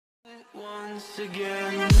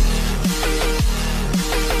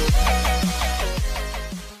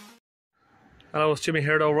Hello, it's Jimmy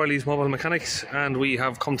here at O'Reilly's Mobile Mechanics, and we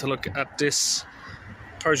have come to look at this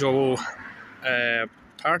Peugeot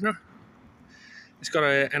Partner. It's got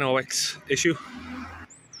a NOX issue,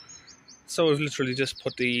 so we've literally just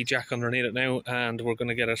put the jack underneath it now, and we're going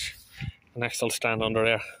to get it an axle stand under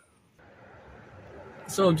there.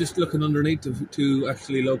 So I'm just looking underneath to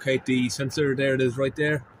actually locate the sensor. There it is, right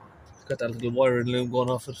there. It's got that little wiring loom going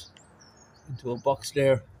off it into a box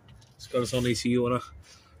there. It's got its own ECU on it.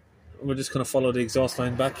 And we're just going to follow the exhaust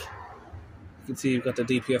line back. You can see you've got the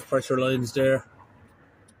DPF pressure lines there.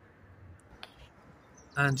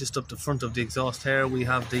 And just up the front of the exhaust here, we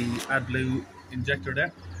have the AdBlue injector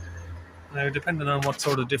there. Now, depending on what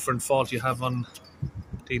sort of different fault you have on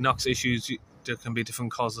the NOX issues, there can be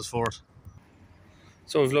different causes for it.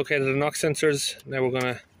 So we've located the NOX sensors. Now we're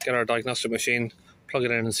going to get our diagnostic machine, plug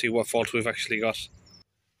it in and see what fault we've actually got.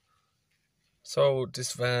 So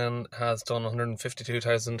this van has done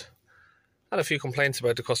 152,000. Had a few complaints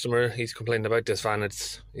about the customer. He's complained about this van.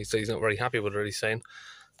 He's not very happy with it, he's saying.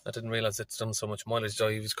 I didn't realise it's done so much mileage though.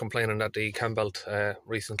 He was complaining that the cam belt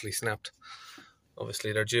recently snapped.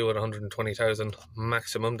 Obviously they're due at 120,000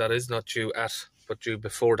 maximum. That is not due at, but due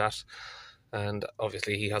before that. And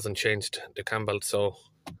obviously he hasn't changed the cam belt, so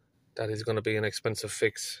that is going to be an expensive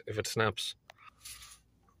fix if it snaps.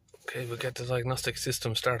 Okay, we'll get the diagnostic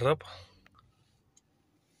system started up.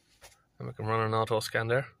 And we can run an auto scan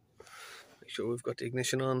there. Make sure we've got the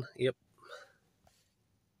ignition on. Yep.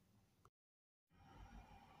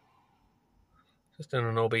 Just doing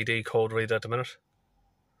an OBD code read at the minute.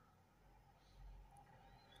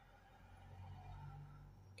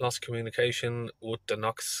 Lost communication with the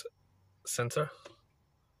NOX sensor.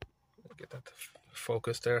 Get that to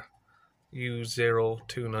focus there.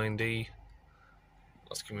 U029D.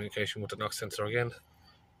 Lost communication with the NOX sensor again.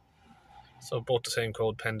 So both the same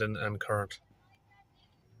code, pending and current.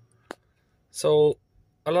 So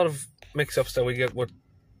a lot of mix-ups that we get with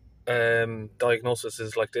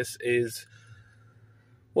diagnoses like this is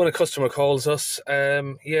when a customer calls us,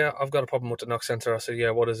 yeah, I've got a problem with the NOX sensor. I say,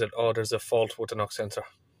 yeah, what is it? Oh, there's a fault with the NOX sensor.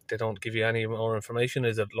 They don't give you any more information.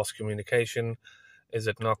 Is it lost communication? Is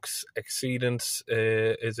it NOX exceedance?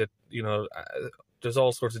 Is it, there's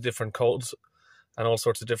all sorts of different codes and all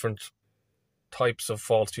sorts of different types of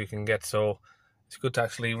faults you can get. So it's good to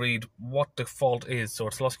actually read what the fault is. So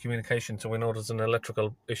it's lost communication, so we know there's an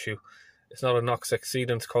electrical issue. It's not a NOX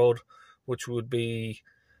exceedance code, which would be,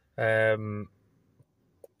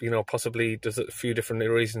 possibly there's a few different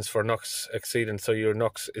reasons for NOX exceedance. So your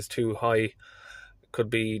NOX is too high. Could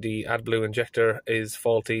be the AdBlue injector is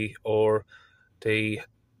faulty, or the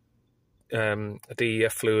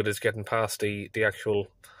DEF fluid is getting past the actual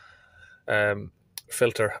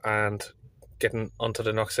filter and getting onto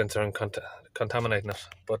the NOX sensor and contaminating it.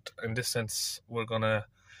 But in this sense, we're going to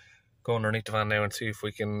go underneath the van now and see if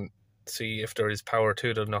we can see if there is power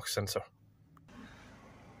to the NOX sensor.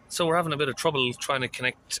 So we're having a bit of trouble trying to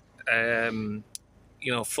connect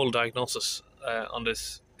full diagnosis on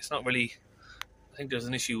this. It's not really, I think there's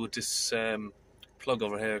an issue with this plug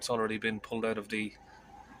over here. It's already been pulled out of the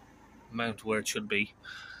mount where it should be.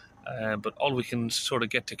 But all we can sort of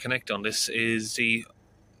get to connect on this is the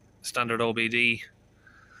standard OBD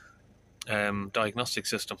diagnostic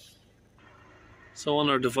system. So on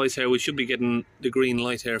our device here, we should be getting the green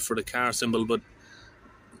light here for the car symbol, but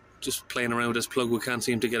just playing around with this plug, we can't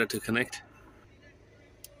seem to get it to connect.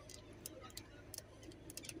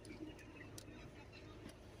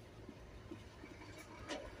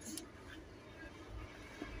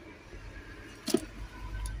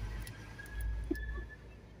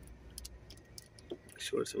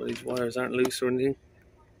 Sure some of these wires aren't loose or anything.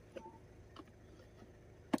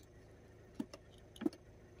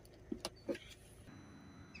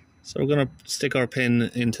 So we're going to stick our pin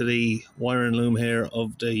into the wiring loom here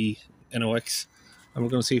of the NOX, and we're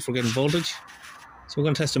going to see if we're getting voltage. So we're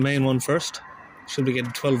going to test the main one first. Should be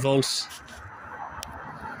getting 12 volts.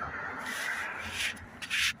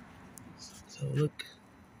 So look.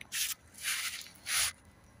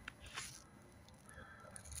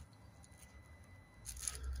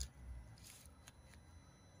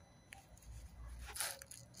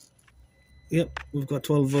 Yep, we've got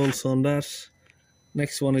 12 volts on that.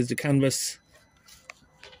 Next one is the canvas,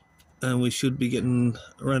 and we should be getting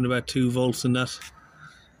around about 2 volts in that.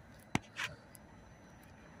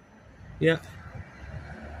 Yeah,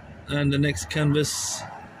 and the next canvas,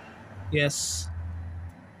 yes.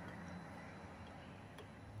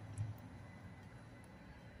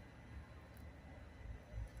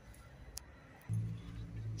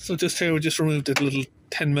 So just here we just removed that little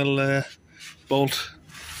 10mm bolt.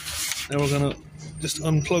 Now we're gonna just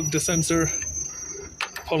unplug the sensor,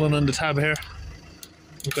 pulling on the tab here.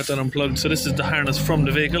 We've got that unplugged. So this is the harness from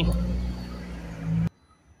the vehicle.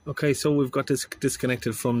 Okay, so we've got this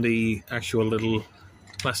disconnected from the actual little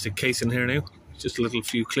plastic case in here now. Just a little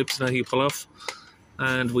few clips that you pull off.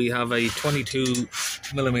 And we have a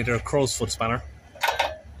 22mm crow's foot spanner.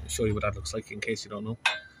 I'll show you what that looks like in case you don't know.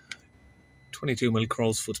 22mm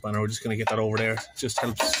crow's foot spanner. We're just going to get that over there. It just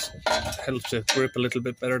helps it grip a little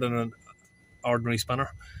bit better than an ordinary spanner.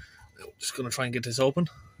 I'm just going to try and get this open.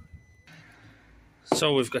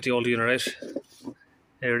 So we've got the old unit out.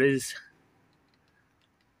 There it is.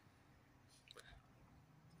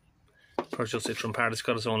 Peugeot Citroën Partner. It's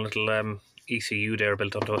got its own little ECU there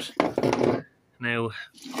built onto it. Now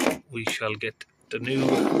we shall get the new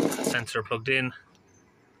sensor plugged in,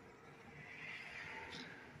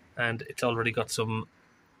 and it's already got some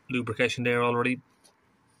lubrication there already.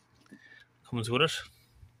 Comes with it.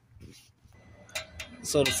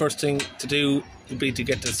 So the first thing to do would be to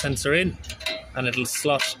get the sensor in, and it'll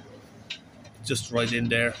slot just right in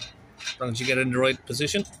there. As long as you get it in the right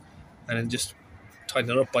position, and then just tighten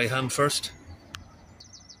it up by hand first.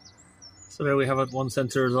 So there we have it. One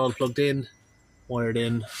sensor is all plugged in, wired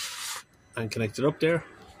in, and connected up there.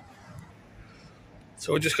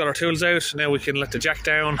 So we just got our tools out. Now we can let the jack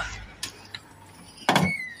down.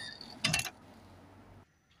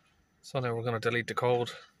 So now we're going to delete the code.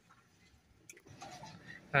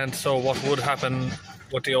 And so what would happen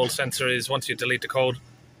with the old sensor is once you delete the code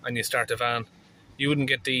and you start the van, you wouldn't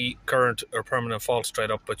get the current or permanent fault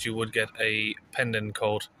straight up, but you would get a pending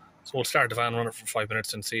code. So we'll start the van, run it for 5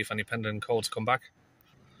 minutes and see if any pending codes come back.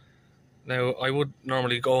 Now I would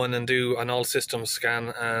normally go in and do an all systems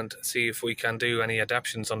scan and see if we can do any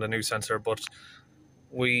adaptations on the new sensor, but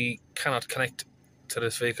we cannot connect to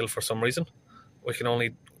this vehicle for some reason. We can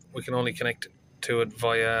only connect to it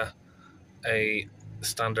via a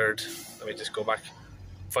standard, let me just go back,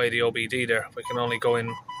 via the OBD there. We can only go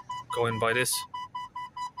in by this.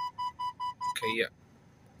 Okay, yeah.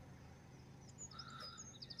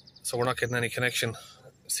 So we're not getting any connection.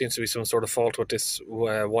 Seems to be some sort of fault with this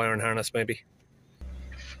wiring harness maybe.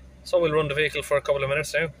 So we'll run the vehicle for a couple of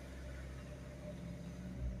minutes now.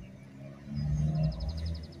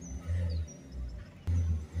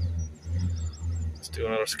 Let's do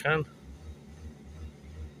another scan.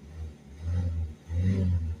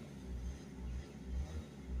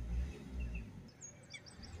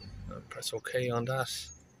 And press OK on that.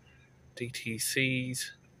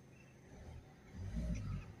 DTCs.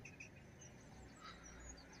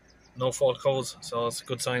 No fault codes, so it's a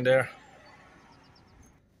good sign there.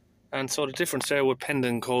 And so the difference there with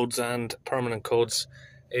pending codes and permanent codes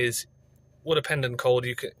is, with a pending code,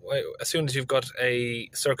 you can, as soon as you've got a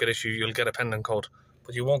circuit issue, you'll get a pending code,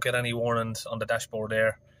 but you won't get any warnings on the dashboard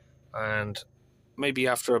there. And maybe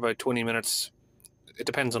after about 20 minutes, it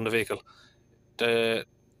depends on the vehicle, the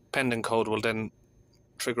pending code will then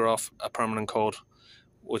trigger off a permanent code,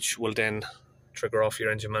 which will then trigger off your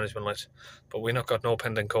engine management light. But we've not got no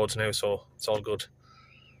pending codes now, so it's all good.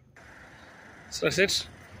 So that's it.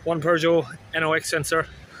 One Peugeot NOX sensor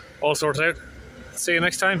all sorted out. See you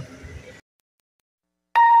next time.